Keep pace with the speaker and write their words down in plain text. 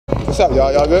What's up,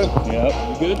 y'all? Y'all good?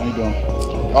 Yeah, good. How you doing?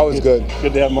 Always good.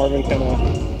 Good to have Marvin kind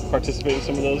of participate in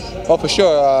some of those. Oh, for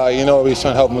sure. We're just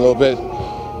trying to help him a little bit.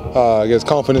 Get his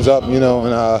confidence up, and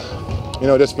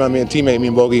just me and teammate, me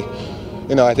and Bogey.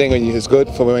 I think it's good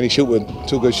for when you shoot with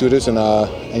two good shooters, and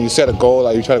you set a goal,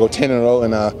 like you try to go 10 in a row,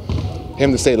 and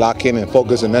him to stay locked in and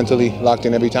focused and mentally locked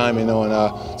in every time, and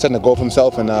setting a goal for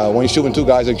himself. And when he's shooting two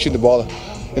guys that can shoot the ball,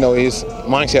 his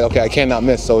mindset, okay, I cannot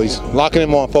miss. So he's locking in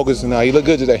more and focused, and he looked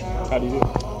good today. How do you do?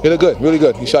 He looked good, really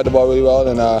good. He shot the ball really well,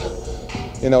 and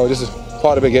this is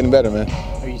part of it getting better, man.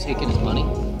 Are you taking his money?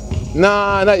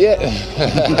 Nah, not yet.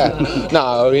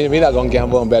 Nah, we're not gonna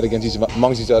gamble and bet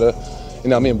amongst each other.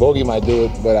 Me and Bogey might do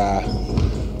it,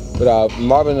 but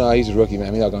Marvin, he's a rookie,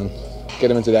 man. We're not gonna get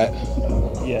him into that.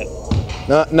 Yet.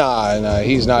 Nah,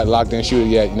 he's not locked in shooter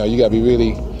yet. You gotta be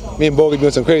really. Me and Bogey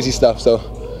doing some crazy stuff, so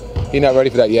he's not ready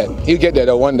for that yet. He'll get there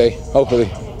though one day, hopefully.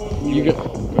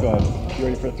 Go ahead. You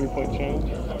ready for a three-point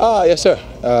challenge? Yes, sir.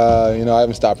 I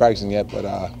haven't stopped practicing yet, but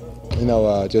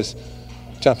just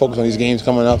trying to focus on these games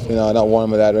coming up. Not worrying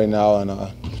about that right now, and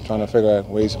trying to figure out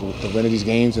ways to win these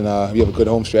games. And we have a good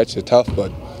home stretch. It's tough,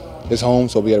 but it's home,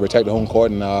 so we got to protect the home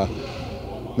court and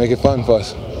make it fun for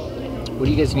us. What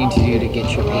do you guys need to do to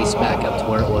get your pace back up to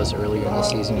where it was earlier in the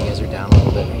season? You guys are down a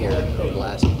little bit here over the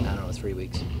last, 3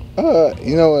 weeks. I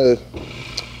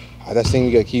just think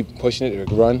we got to keep pushing it,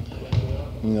 run,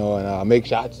 and make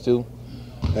shots too,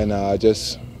 and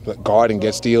just guard and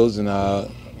get steals and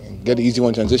get the easy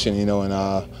one transition,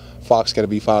 and Fox got to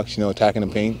be Fox, attacking the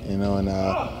paint, and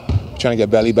trying to get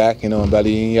Bagley back, and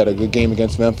Bagley, he had a good game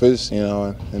against Memphis, we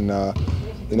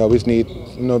just need,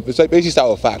 it's like basically start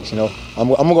with facts, I'm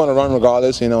going to run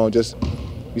regardless, we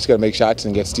just got to make shots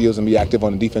and get steals and be active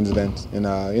on the defensive end. And,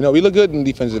 we look good in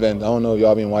the defensive end. I don't know if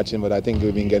y'all been watching, but I think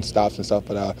we've been getting stops and stuff,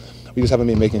 but we just haven't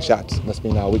been making shots. That's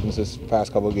been our weaknesses the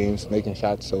past couple of games, making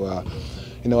shots. So,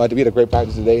 we had a great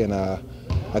practice today, and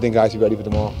I think guys are ready for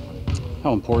tomorrow.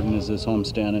 How important is this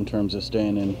homestand in terms of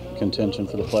staying in contention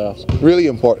for the playoffs? Really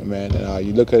important, man. And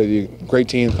you look at it, great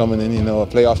teams coming in,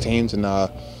 playoff teams, and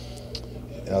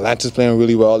Atlanta's playing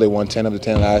really well. They won 10 of the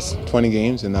 10 last 20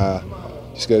 games, and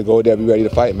just got to go there, be ready to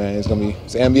fight, man. It's the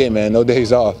NBA, man. No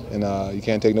days off, and you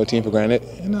can't take no team for granted.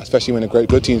 And especially when the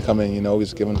good teams come in, we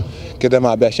just give them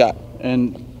our best shot.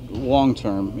 And long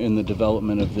term in the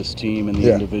development of this team and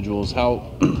the individuals, how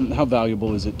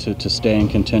valuable is it to stay in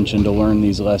contention, to learn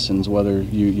these lessons, whether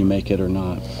you make it or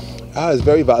not? It's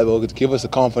very valuable to give us the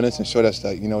confidence and show us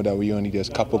that that we only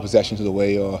just a couple of possessions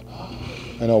away, or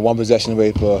one possession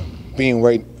away for being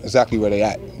right exactly where they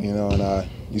at. And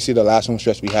you see the last home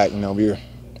stretch we had. We were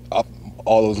up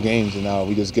all those games, and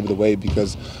we just give it away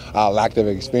because our lack of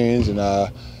experience and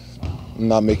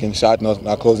not making shots,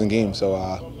 not closing games. So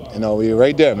we're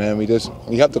right there, man. We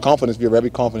have the confidence. We're a very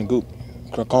confident group.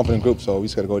 So we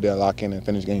just got to go there, lock in, and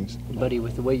finish games. Buddy,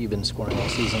 with the way you've been scoring all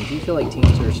season, do you feel like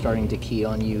teams are starting to key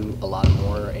on you a lot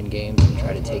more in games and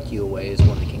try to take you away as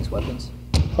one of the Kings' weapons?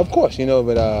 Of course,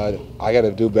 but I got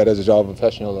to do better as a job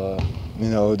professional.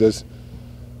 Just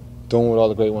doing what all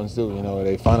the great ones do.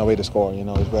 They find a way to score.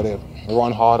 It's better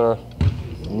run harder.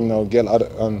 Get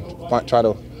try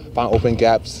to find open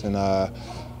gaps and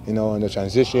in the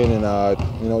transition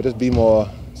and just be more,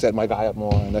 set my guy up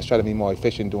more, and let's try to be more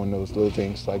efficient doing those little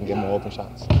things so I can get more open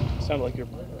shots. Sound like you're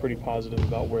pretty positive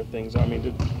about where things are. I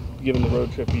mean, given the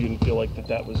road trip, you didn't feel like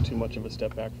that was too much of a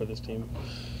step back for this team?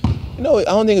 I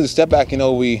don't think it's a step back.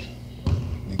 We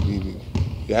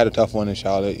had a tough one in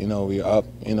Charlotte. We were up.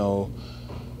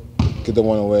 Get the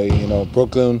one away.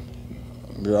 Brooklyn,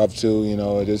 we were up too.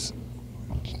 Just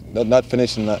not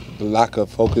finishing, the lack of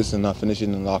focus and not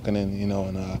finishing and locking in.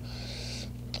 And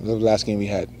the last game we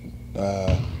had,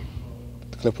 the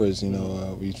Clippers.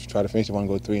 We tried to finish the one,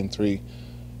 go 3-3.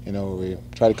 We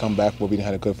tried to come back, but we didn't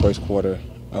have a good first quarter,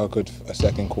 a good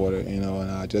second quarter.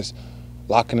 And just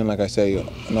locking in, like I say,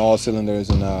 on all cylinders,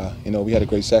 and we had a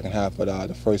great second half, but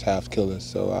the first half killed us.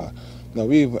 So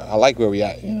I like where we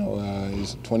at.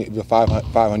 It's we're a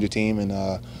 500 team, and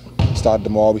started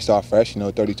tomorrow. We start fresh.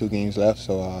 32 games left,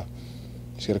 so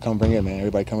just gotta come bring it, man.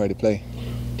 Everybody come ready to play.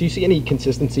 Do you see any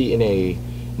consistency in a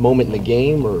moment in the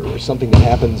game, or something that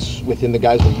happens within the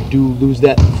guys where you do lose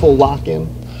that full lock in?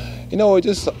 No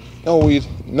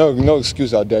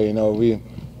excuse out there. We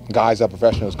guys are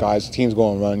professionals, teams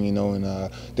go and run,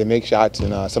 and they make shots,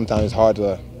 and sometimes it's hard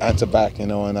to answer back,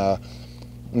 and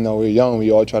we're young,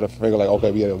 we all try to figure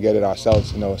okay, we gotta get it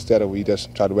ourselves, instead of we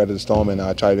just try to weather the storm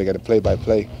and try to get it play by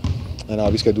play, and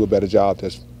we just gotta do a better job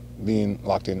just being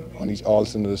locked in on all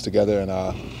cylinders together, and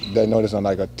they notice on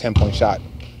a 10-point shot,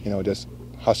 just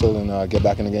hustle and get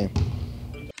back in the game.